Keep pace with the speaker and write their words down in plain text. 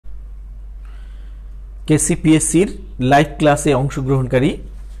কেসিপিএসসির live ক্লাসে অংশগ্রহণকারী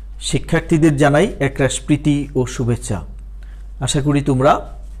শিক্ষার্থীদের জানাই একরাশ প্রীতি ও শুভেচ্ছা। আশা করি তোমরা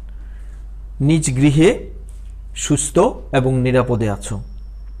নিজ গৃহে সুস্থ এবং নিরাপদে আছো।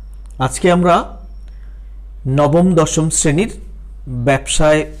 আজকে আমরা নবম দশম শ্রেণীর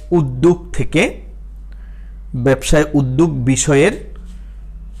ব্যবসায় উদ্যোগ থেকে ব্যবসায় উদ্যোগ বিষয়ের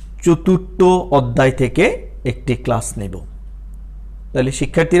চতুর্থ অধ্যায় থেকে একটি ক্লাস নেব। তাহলে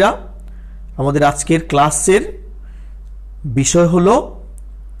শিক্ষার্থীরা, আমাদের আজকের ক্লাসের বিষয় হলো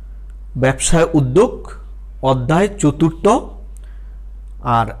ব্যবসায় উদ্যোগ অধ্যায় চতুর্থ।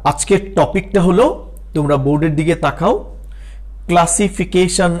 আর আজকের টপিকটা হলো, তোমরা বোর্ডের দিকে তাকাও,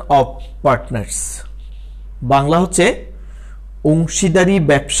 ক্লাসিফিকেশন অফ পার্টনার্স। বাংলা হচ্ছে অংশীদারি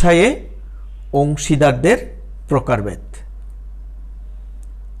ব্যবসায়ে অংশীদারদের প্রকারভেদ।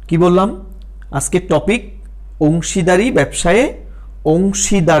 কি বললাম? আজকের টপিক অংশীদারি ব্যবসায়ে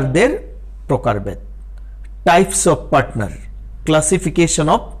অংশীদারদের প্রকারভেদ, types of partner, classification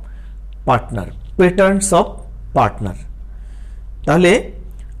of partner, patterns of partner. তাহলে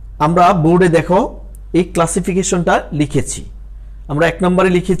আমরা বোর্ডে দেখো এই ক্লাসিফিকেশনটা লিখেছি। আমরা এক নম্বরে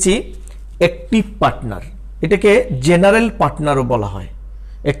লিখেছি অ্যাক্টিভ পার্টনার। এটাকে জেনারেল পার্টনারও বলা হয়।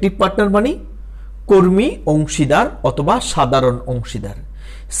 অ্যাক্টিভ পার্টনার মানে কর্মী অংশীদার অথবা সাধারণ অংশীদার।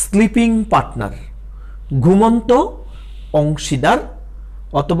 স্লিপিং পার্টনার, ঘুমন্ত অংশীদার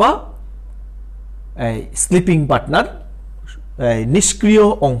অথবা স্লিপিং পার্টনার, নিষ্ক্রিয়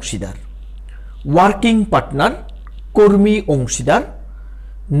অংশীদার। ওয়ার্কিং পার্টনার, কর্মী অংশীদার।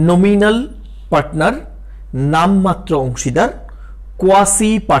 নমিনাল পার্টনার, নামমাত্র অংশীদার।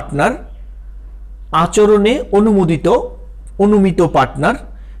 কোয়াসি পার্টনার, আচরণে অনুমিত পার্টনার।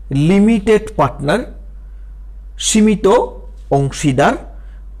 লিমিটেড পার্টনার, সীমিত অংশীদার।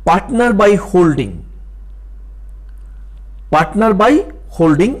 Partner by holding, partner by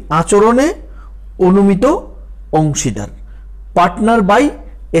holding, আচরণে অনুমিত অংশীদার। পার্টনার বাই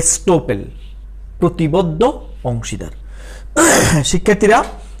এস্টোপেল, প্রতিবদ্ধ অংশীদার। শিক্ষার্থীরা,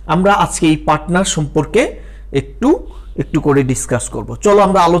 আমরা আজকে এই পার্টনার সম্পর্কে একটু একটু করে ডিসকাস করব। চলো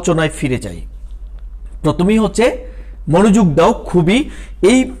আমরা আলোচনায় ফিরে যাই। প্রথমেই হচ্ছে, মনোযোগ দাও খুবই,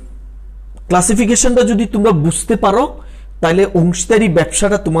 এই ক্লাসিফিকেশনটা যদি তোমরা বুঝতে পারো তাহলে অংশীদারি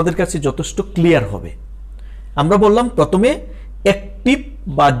ব্যবসাটা তোমাদের কাছে যথেষ্ট ক্লিয়ার হবে। আমরা বললাম প্রথমে অ্যাক্টিভ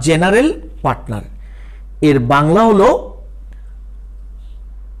বা জেনারেল পার্টনার, এর বাংলা হলো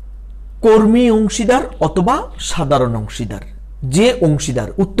কর্মী অংশীদার অথবা সাধারণ অংশীদার। যে অংশীদার,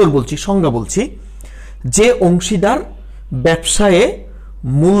 উত্তর বলছি, সংজ্ঞা বলছি, যে অংশীদার ব্যবসায়ে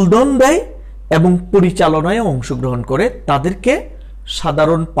মূলধন দেয় এবং পরিচালনায় অংশগ্রহণ করে তাদেরকে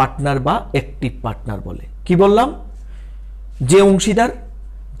সাধারণ পার্টনার বা অ্যাক্টিভ পার্টনার বলে। কি বললাম? যে অংশীদার,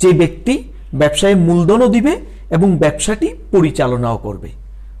 যে ব্যক্তি ব্যবসায় মূলধনও দিবে এবং ব্যবসাটি পরিচালনাও করবে,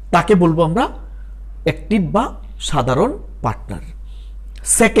 তাকে বলবো আমরা অ্যাক্টিভ বা সাধারণ পার্টনার।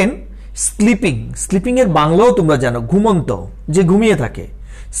 Second, sleeping. স্লিপিং এর বাংলাও তোমরা জানো, ঘুমন্ত, যে ঘুমিয়ে থাকে।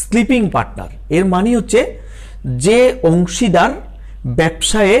 স্লিপিং পার্টনার এর মানে হচ্ছে যে অংশীদার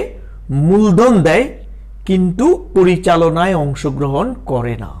ব্যবসায়ে মূলধন দেয় কিন্তু পরিচালনায় অংশগ্রহণ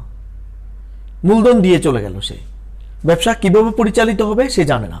করে না। মূলধন দিয়ে চলে গেল, সে ব্যবসা কিভাবে পরিচালিত হবে সে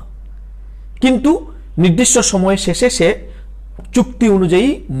জানে না, কিন্তু নির্দিষ্ট সময় শেষে সে চুক্তি অনুযায়ী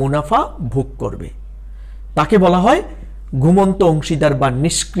মুনাফা ভোগ করবে। তাকে বলা হয় ঘুমন্ত অংশীদার বা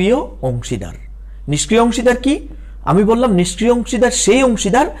নিষ্ক্রিয় অংশীদার। নিষ্ক্রিয় অংশীদার কি? আমি বললাম নিষ্ক্রিয় অংশীদার সেই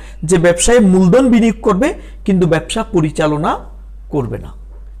অংশীদার যে ব্যবসায় মূলধন বিনিয়োগ করবে কিন্তু ব্যবসা পরিচালনা করবে না,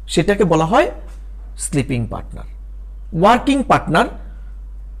 সেটাকে বলা হয় স্লিপিং পার্টনার। ওয়ার্কিং পার্টনার,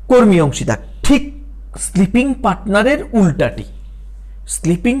 কর্মী অংশীদার। ঠিক স্লিপিং পার্টনারের উল্টাটি।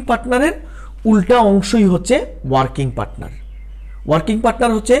 স্লিপিং পার্টনারের উল্টা অংশই হচ্ছে ওয়ার্কিং পার্টনার। ওয়ার্কিং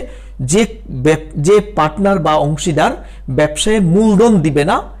পার্টনার হচ্ছে যে পার্টনার বা অংশীদার ব্যবসায় মূলধন দিবে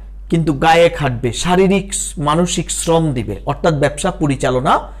না কিন্তু গায়ে খাটবে, শারীরিক মানসিক শ্রম দিবে, অর্থাৎ ব্যবসা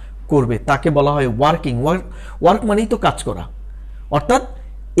পরিচালনা করবে, তাকে বলা হয় ওয়ার্কিং। ওয়ার্ক মানেই তো কাজ করা, অর্থাৎ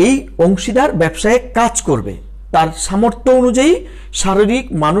এই অংশীদার ব্যবসায় কাজ করবে, তার সামর্থ্য অনুযায়ী শারীরিক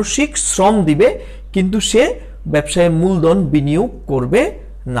মানসিক শ্রম দিবে, কিন্তু সে ব্যবসায় মূলধন বিনিয়োগ করবে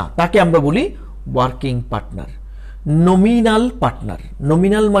না, তাকে আমরা বলি working partner. Nominal partner,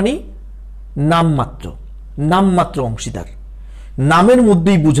 nominal মানে নামমাত্র অংশীদার। নামের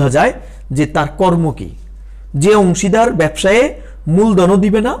মধ্যেই বোঝা যায় যে তার কর্ম কি। যে অংশীদার ব্যবসায়ে মূলধনও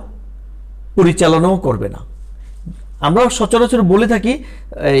দিবে না, পরিচালনাও করবে না। আমরা সচরাচর বলে থাকি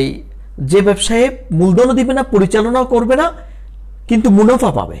এই যে ব্যবসায়ে মূলধনও দিবে না, পরিচালনাও করবে না, কিন্তু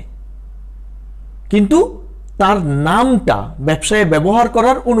মুনাফা পাবে, কিন্তু তার নামটা ব্যবসায়ে ব্যবহার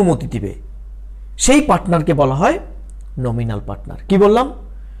করার অনুমতি দিবে, সেই পার্টনারকে বলা হয় নমিনাল পার্টনার। কি বললাম?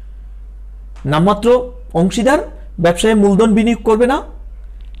 নামমাত্র অংশীদার ব্যবসায় মূলধন বিনিয়োগ করবে না,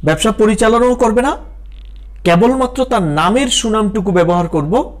 ব্যবসা পরিচালনাও করবে না, কেবলমাত্র তার নামের সুনামটুকু ব্যবহার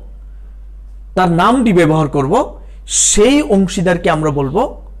করব, তার নামটি ব্যবহার করব, সেই অংশীদারকে আমরা বলবো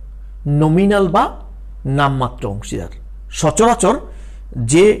নমিনাল বা নামমাত্র অংশীদার। সচরাচর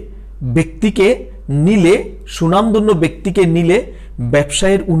যে ব্যক্তিকে নিলে, সুনামধন্য ব্যক্তিকে নিলে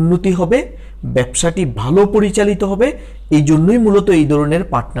ব্যবসায়ের উন্নতি হবে, ব্যবসাটি ভালো পরিচালিত হবে, এই জন্যই মূলত এই ধরনের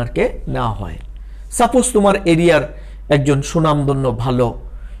পার্টনারকে নেওয়া হয়। সাপোজ তোমার এরিয়ার একজন সুনামধন্য ভালো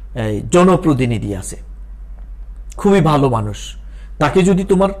জনপ্রতিনিধি আছে, খুবই ভালো মানুষ, তাকে যদি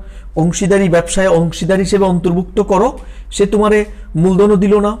তোমার অংশীদারি ব্যবসায় অংশীদার হিসেবে অন্তর্ভুক্ত করো, সে তোমারে মূলধনও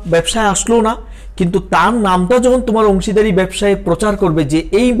দিল না, ব্যবসায় আসলো না, কিন্তু তার নামটা যখন তোমার অংশীদারি ব্যবসায় প্রচার করবে যে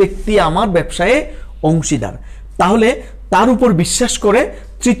এই ব্যক্তি আমার ব্যবসায় অংশীদার, তাহলে তার উপর বিশ্বাস করে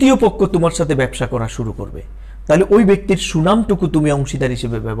তৃতীয় পক্ষ তোমার সাথে ব্যবসা করা শুরু করবে। তাহলে ওই ব্যক্তির সুনামটুকু তুমি অংশীদার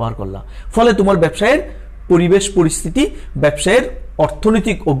হিসেবে ব্যবহার করলা, ফলে তোমার ব্যবসায়ের পরিবেশ পরিস্থিতি, ব্যবসায়ের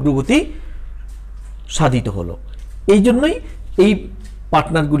অর্থনৈতিক অগ্রগতি সাধিত হলো। এই জন্যই এই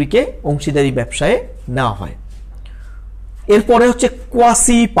পার্টনারগুলিকে অংশীদারি ব্যবসায় নেওয়া হয়। এরপরে হচ্ছে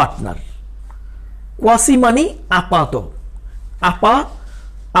কোয়াসি পার্টনার। কোয়াসি মানে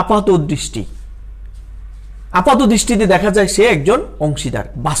আপাত দৃষ্টি, আপাত দৃষ্টিতে দেখা যায় সে একজন অংশীদার,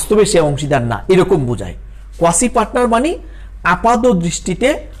 বাস্তবে সে অংশীদার না, এরকম বোঝায়। কোয়াসি পার্টনার মানে আপাত দৃষ্টিতে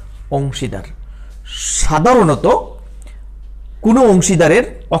অংশীদার। সাধারণত কোনো অংশীদারের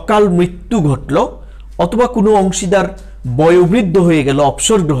অকাল মৃত্যু ঘটল অথবা কোনো অংশীদার বয়োবৃদ্ধ হয়ে গেল,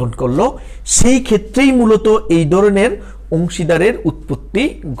 অবসর গ্রহণ করলো, সেই ক্ষেত্রেই মূলত এই ধরনের অংশীদারের উৎপত্তি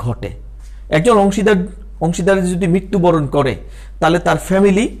ঘটে। একজন অংশীদার যদি মৃত্যুবরণ করে, তাহলে তার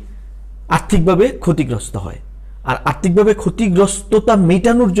ফ্যামিলি আর্থিকভাবে ক্ষতিগ্রস্ত হয়, আর আর্থিকভাবে ক্ষতিগ্রস্ততা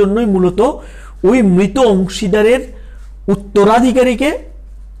মেটানোর জন্যই মূলত ওই মৃত অংশীদারের উত্তরাধিকারীকে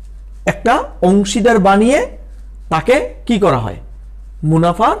একটা অংশীদার বানিয়ে তাকে কি করা হয়,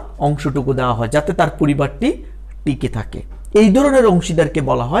 মুনাফার অংশটুকু দেওয়া হয়, যাতে তার পরিবারটি টিকে থাকে। এই ধরনের অংশীদারকে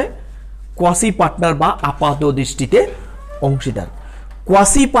বলা হয় কোয়াসি পার্টনার বা আপাত দৃষ্টিতে অংশীদার।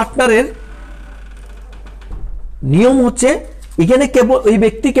 কোয়াসি পার্টনারের নিয়ম হচ্ছে, এখানে কেবল এই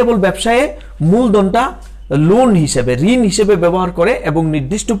ব্যক্তি কেবল ব্যবসায়ে মূলধনটা লোন হিসেবে, ঋণ হিসেবে ব্যবহার করে এবং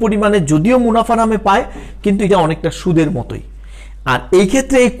নির্দিষ্ট পরিমাণে যদিও মুনাফা নামে পায়, কিন্তু এটা অনেকটা সুদের মতোই। আর এই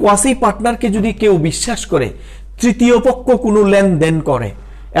ক্ষেত্রে এই কোয়াসি পার্টনারকে যদি কেউ বিশ্বাস করে, তৃতীয় পক্ষ কোনো লেনদেন করে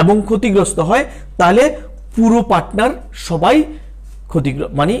এবং ক্ষতিগ্রস্ত হয়, তাহলে পুরো পার্টনার সবাই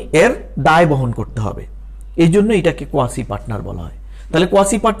ক্ষতিগ্রস্ত, মানে এর দায় বহন করতে হবে। এই জন্য এটাকে কোয়াসি পার্টনার বলা হয়। তাহলে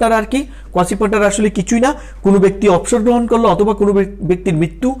কোয়াসি পার্টনার আর কি? কোয়াসি পার্টনার আসলে কিছুই না, কোনো ব্যক্তি অবসর গ্রহণ করলো অথবা কোনো ব্যক্তির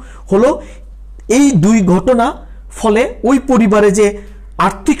মৃত্যু হলো, এই দুই ঘটনা ফলে ওই পরিবারে যে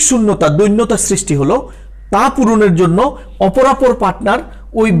আর্থিক শূন্যতা, দৈন্যতা সৃষ্টি হলো, তা পূরণের জন্য অপরাপর পার্টনার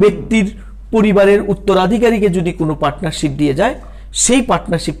ওই ব্যক্তির পরিবারের উত্তরাধিকারীকে যদি কোনো পার্টনারশিপ দিয়ে যায়, সেই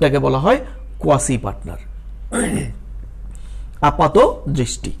পার্টনারশিপটাকে বলা হয় কোয়াসি পার্টনার, আপাত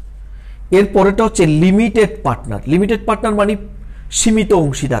দৃষ্টি। এর পরেটা হচ্ছে লিমিটেড পার্টনার। লিমিটেড পার্টনার মানে সীমিত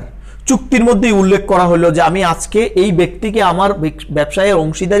অংশীদার। চুক্তির মধ্যেই উল্লেখ করা হলো যে আমি আজকে এই ব্যক্তিকে আমার ব্যবসায়ের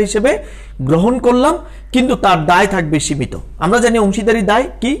অংশীদার হিসেবে গ্রহণ করলাম, কিন্তু তার দায় থাকবে সীমিত। আমরা জানি অংশীদারি দায়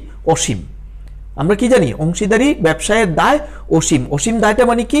কি? অসীম। আমরা কি জানি? অংশীদারি ব্যবসায়ের দায় অসীম। অসীম দায়টা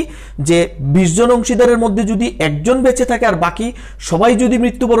মানে কি? যে 20 জন অংশীদারের মধ্যে যদি একজন বেঁচে থাকে আর বাকি সবাই যদি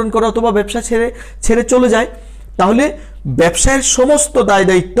মৃত্যুবরণ করে অথবা ব্যবসা ছেড়ে চলে যায়, তাহলে ব্যবসায়ের সমস্ত দায়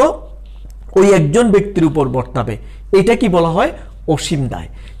দায়িত্ব ওই একজন ব্যক্তির উপর বর্তাবে। এটা কি বলা হয়? অসীম দায়।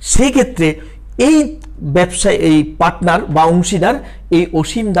 সেই ক্ষেত্রে এই ব্যবসায় এই পার্টনার বা অংশীদার এই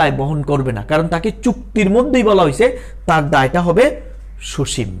অসীম দায় বহন করবে না, কারণ তাকে চুক্তির মধ্যেই বলা হয়েছে তার দায়টা হবে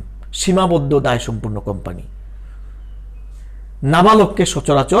সসীম, সীমাবদ্ধ দায় সম্পূর্ণ কোম্পানি। নাবালককে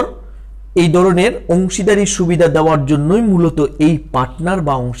সচরাচর এই ধরনের অংশীদারি সুবিধা দেওয়ার জন্যই মূলত এই পার্টনার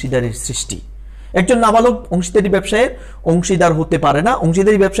বা অংশীদারের সৃষ্টি। একজন নাবালক অংশীদারি ব্যবসায় অংশীদার হতে পারে না।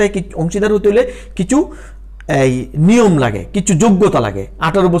 অংশীদারি ব্যবসায় অংশীদার হতে হলে কিছু নিয়ম লাগে, কিছু যোগ্যতা লাগে।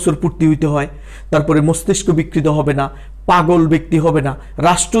 18 বছর পূর্তি হইতে হয়, তারপরে মস্তিষ্ক বিকৃত হবে না, পাগল ব্যক্তি হবে না,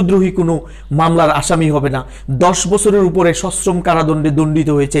 রাষ্ট্রদ্রোহী কোনো মামলার আসামি হবে না, 10 বছরের উপরে সশ্রম কারাদণ্ডে দণ্ডিত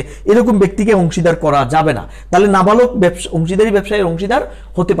হয়েছে, এরকম ব্যক্তিকে অংশীদার করা যাবে না। তাহলে নাবালক অংশীদারি ব্যবসায়ের অংশীদার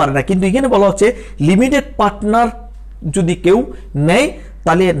হতে পারে না। কিন্তু এখানে বলা হচ্ছে লিমিটেড পার্টনার যদি কেউ নেয়,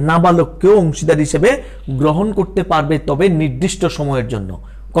 তাহলে নাবালককেও অংশীদার হিসেবে গ্রহণ করতে পারবে, তবে নির্দিষ্ট সময়ের জন্য।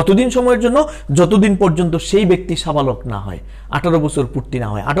 কতদিন সময়ের জন্য? যতদিন পর্যন্ত সেই ব্যক্তি সাবালক না হয়, 18 বছর পূর্তি না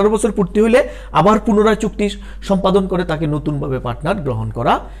হয়। 18 বছর পূর্তি হইলে আবার পুনরায় চুক্তি সম্পাদন করে তাকে নতুনভাবে পার্টনার গ্রহণ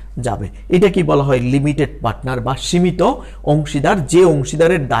করা যাবে। এটা কি বলা হয়? লিমিটেড পার্টনার বা সীমিত অংশীদার, যে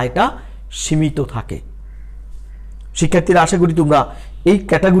অংশীদারের দায়টা সীমিত থাকে। শিক্ষার্থীরা, আশা করি তোমরা এই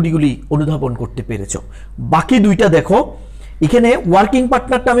ক্যাটাগরিগুলি অনুধাবন করতে পেরেছ। বাকি দুইটা দেখো, এখানে ওয়ার্কিং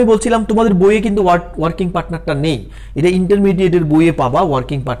পার্টনারটা আমি বলছিলাম তোমাদের বইয়ে কিন্তু ওয়ার্কিং পার্টনারটা নেই, এটা ইন্টারমিডিয়েটের বইয়ে পাবা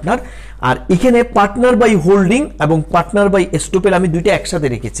ওয়ার্কিং পার্টনার। আর এখানে পার্টনার বাই হোল্ডিং এবং পার্টনার বাই এস্টোপেল আমি দুইটা একসাথে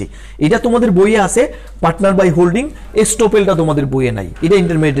রেখেছি, এটা তোমাদের বইয়ে আছে পার্টনার বাই হোল্ডিং, এস্টোপেলটা তোমাদের বইয়ে নাই, এটা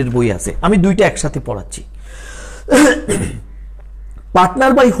ইন্টারমিডিয়েটের বইয়ে আছে, আমি দুইটা একসাথে পড়াচ্ছি।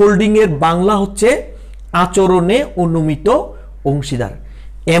 পার্টনার বাই হোল্ডিং এর বাংলা হচ্ছে আচরণে অনুমিত অংশীদার।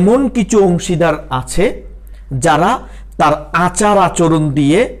 এমন কিছু অংশীদার আছে যারা তার আচার আচরণ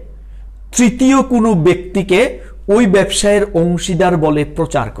দিয়ে তৃতীয় কোনো ব্যক্তিকে ওই ব্যবসায়ের অংশীদার বলে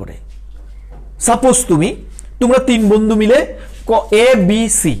প্রচার করে। সাপোজ তোমরা তিন বন্ধু মিলে এ বি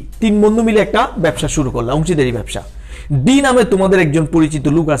সি তিন বন্ধু মিলে একটা ব্যবসা শুরু করলে, অংশীদারি ব্যবসা। ডি নামে তোমাদের একজন পরিচিত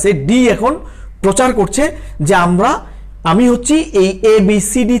লোক আছে, ডি এখন প্রচার করছে যে আমি হচ্ছি এই এ বি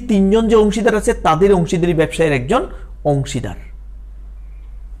সি ডি তিনজন যে অংশীদার আছে তাদের অংশীদারি ব্যবসায়ের একজন অংশীদার।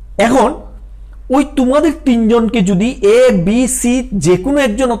 এখন ওই তোমাদের তিনজনকে যদি এ বি সি যে কোনো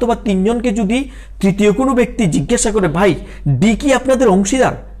একজন অথবা তিনজনকে যদি তৃতীয় কোনো ব্যক্তি জিজ্ঞাসা করে, ভাই ডি কি আপনাদের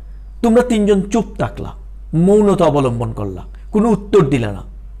অংশীদার, তোমরা তিনজন চুপ থাকলা, মৌনতা অবলম্বন করলা, কোনো উত্তর দিলে না।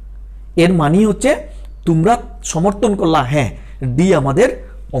 এর মানে হচ্ছে তোমরা সমর্থন করলা, হ্যাঁ ডি আমাদের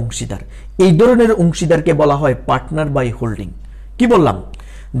অংশীদার। এই ধরনের অংশীদারকে বলা হয় পার্টনার বাই হোল্ডিং। কি বললাম?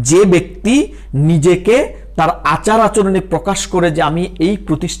 যে ব্যক্তি নিজেকে তার আচার আচরণে প্রকাশ করে যে আমি এই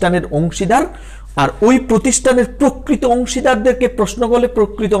প্রতিষ্ঠানের অংশীদার, আর ওই প্রতিষ্ঠানের প্রকৃত অংশীদারদেরকে প্রশ্ন করলে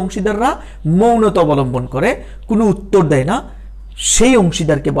প্রকৃত অংশীদাররা মৌনতা অবলম্বন করে, কোনো উত্তর দেয় না, সেই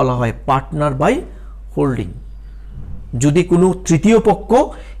অংশীদারকে বলা হয় পার্টনার বাই হোল্ডিং। যদি কোনো তৃতীয় পক্ষ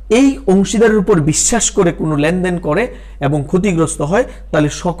এই অংশীদারের উপর বিশ্বাস করে কোনো লেনদেন করে এবং ক্ষতিগ্রস্ত হয়, তাহলে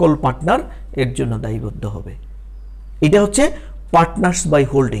সকল পার্টনার এর জন্য দায়বদ্ধ হবে। এটা হচ্ছে পার্টনার্স বাই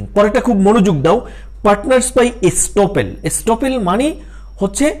হোল্ডিং। পরেরটা খুব মনোযোগ দাও, পার্টনার্স বাই এস্টোপেল। এস্টোপেল মানে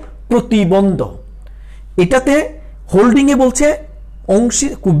হচ্ছে প্রতিবন্ধ। এটাতে হোল্ডিং এ বলছে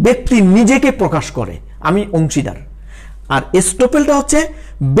ব্যক্তি নিজেকে প্রকাশ করে আমি অংশীদার, আর এস্টোপেলটা হচ্ছে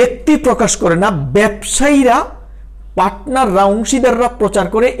ব্যক্তি প্রকাশ করে না, ব্যবসায়ীরা পার্টনাররা অংশীদাররা প্রচার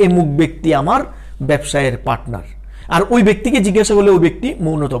করে এমুক ব্যক্তি আমার ব্যবসায়ের পার্টনার, আর ওই ব্যক্তিকে জিজ্ঞাসা করলে ওই ব্যক্তি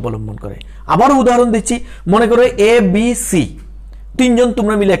মৌনতা অবলম্বন করে। আবারও উদাহরণ দিচ্ছি, মনে করো এ বি সি তিনজন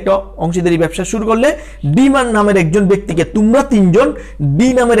তোমরা মিলে একটা অংশীদারি ব্যবসা শুরু করলে, ডি নামের একজন ব্যক্তিকে, তোমরা তিনজন ডি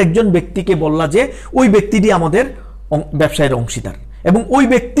নামের একজন ব্যক্তিকে বললা যে ওই ব্যক্তিটি আমাদের ব্যবসায়ের অংশীদার, এবং ওই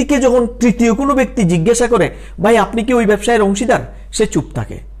ব্যক্তিকে যখন তৃতীয় কোনো ব্যক্তি জিজ্ঞাসা করে ভাই আপনি কি ওই ব্যবসায়ের অংশীদার, সে চুপ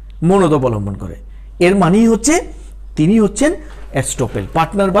থাকে, মৌনতা অবলম্বন করে। এর মানেই হচ্ছে তিনি হচ্ছেন এস্টোপেল,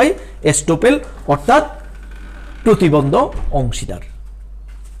 পার্টনার বাই এস্টোপেল, অর্থাৎ প্রতিবন্ধ অংশীদার।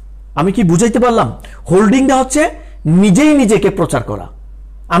 আমি কি বুঝাইতে পারলাম? হোল্ডিংটা হচ্ছে নিজেই নিজেকে প্রচার করা,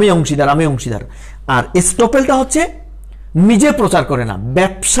 আমি অংশীদার আমি অংশীদার, আর এস্টোপেলটা হচ্ছে নিজে প্রচার করে না,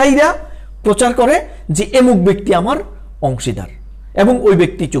 ব্যবসায়ীরা প্রচার করে যে এমুক ব্যক্তি আমার অংশীদার, এবং ওই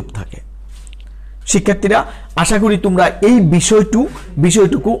ব্যক্তি চুপ থাকে। শিক্ষার্থীরা, আশা করি তোমরা এই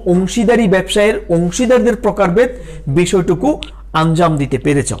বিষয়টুকু অংশীদারি ব্যবসায়ের অংশীদারদের প্রকারভেদ বিষয়টুকু আঞ্জাম দিতে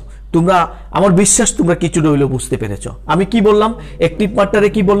পেরেছ। তোমরা, আমার বিশ্বাস তোমরা কিছুটা হইলেও বুঝতে পেরেছ। আমি কি বললাম? অ্যাক্টিভ পার্টনারে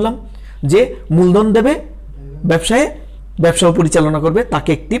কি বললাম? যে মূলধন দেবে ব্যবসায়, ব্যবসা পরিচালনা করবে, তাকে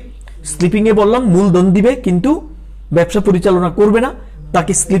অ্যাক্টিভ। স্লিপিং এ বললাম মূলধন দিবে কিন্তু ব্যবসা পরিচালনা করবে না,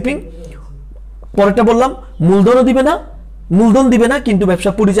 তাকে স্লিপিং। পরেরটা বললাম মূলধনও দিবে না, মূলধন দিবে না কিন্তু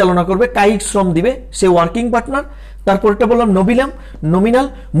ব্যবসা পরিচালনা করবে, কায়িক শ্রম দিবে, সে ওয়ার্কিং পার্টনার। তারপরটা বললাম নমিনাল,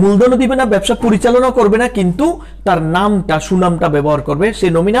 মূলধনও দিবে না, ব্যবসা পরিচালনা করবে না কিন্তু তার নামটা সুনামটা ব্যবহার করবে, সে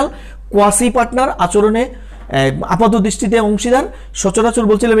নমিনাল। কোয়াসি পার্টনার, আচরণে আপাত দৃষ্টিতে অংশীদার। সচরাচর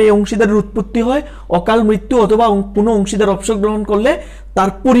বলছিলাম এই অংশীদারের উৎপত্তি হয় অকাল মৃত্যু অথবা কোনো অংশীদার অবসর গ্রহণ করলে তার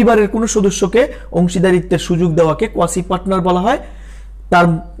পরিবারের কোনো সদস্যকে অংশীদারিত্বের সুযোগ দেওয়াকে কোয়াসি পার্টনার বলা হয়। তার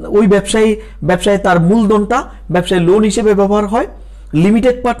ওই ব্যবসায় তার মূলধনটা ব্যবসায় লোন হিসেবে ব্যবহার হয়।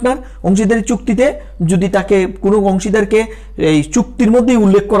 লিমিটেড পার্টনার, অংশীদারি চুক্তিতে যদি তাকে কোনো অংশীদারকে এই চুক্তির মধ্যেই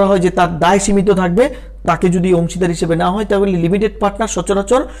উল্লেখ করা হয় যে তার দায় সীমিত থাকবে, তাকে যদি অংশীদার হিসেবে না হয় তাহলে লিমিটেড পার্টনার।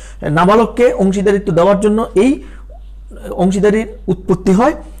 সচরাচর নাবালককে অংশীদারিত্ব দেওয়ার জন্য এই অংশীদারির উৎপত্তি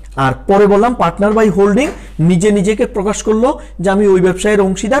হয়। আর পরে বললাম পার্টনার বাই হোল্ডিং, নিজে নিজেকে প্রকাশ করলো যে আমি ওই ব্যবসায়ের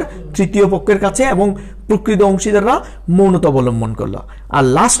অংশীদার তৃতীয় পক্ষের কাছে, এবং প্রকৃত অংশীদাররা মৌনতা অবলম্বন করলো। আর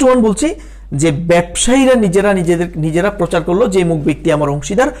লাস্ট ওয়ান বলছি যে ব্যবসায়ীরা নিজেরা প্রচার করলো যে অমুক ব্যক্তি আমার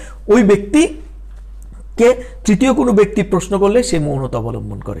অংশীদার, ওই ব্যক্তিকে তৃতীয় কোনো ব্যক্তি প্রশ্ন করলে সে মৌনতা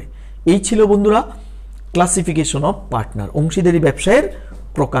অবলম্বন করে। এই ছিল বন্ধুরা ক্লাসিফিকেশন অফ পার্টনার, অংশীদারি ব্যবসায়ের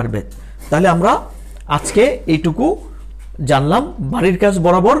প্রকারভেদ। তাহলে আমরা আজকে এইটুকু জানলাম। বাড়ির কাজ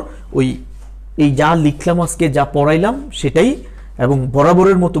বরাবর এই যা লিখলাম আজকে, যা পড়াইলাম সেটাই, এবং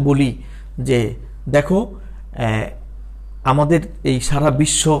বরাবরের মতো বলি যে দেখো আমাদের এই সারা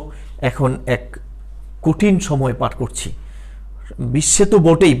বিশ্ব এখন এক কঠিন সময় পার করছি। বিশ্বে তো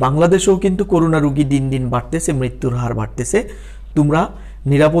বটেই, বাংলাদেশেও কিন্তু করোনা রোগী দিন দিন বাড়তেছে, মৃত্যুর হার বাড়তেছে। তোমরা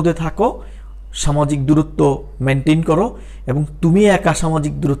নিরাপদে থাকো, সামাজিক দূরত্ব মেনটেন করো, এবং তুমি একা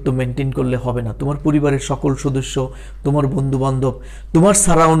সামাজিক দূরত্ব মেনটেন করলে হবে না। তোমার পরিবারের সকল সদস্য, তোমার বন্ধু বান্ধব, তোমার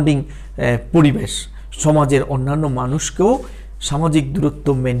সারাউন্ডিং পরিবেশ, সমাজের অন্যান্য মানুষকেও সামাজিক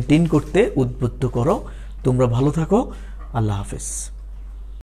দূরত্ব মেনটেন করতে উদ্বুদ্ধ করো। তোমরা ভালো থাকো। আল্লাহ হাফেজ।